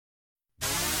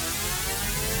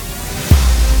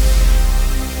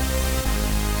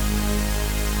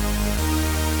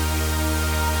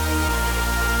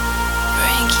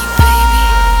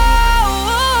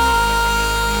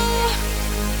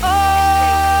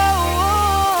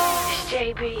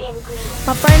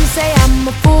My friends say I'm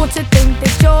a fool to think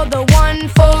that you're the one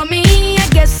for me. I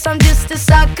guess I'm just a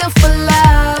sucker for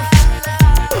love.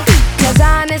 Cause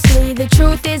honestly, the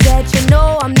truth is that you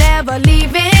know I'm never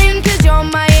leaving. Cause you're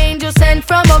my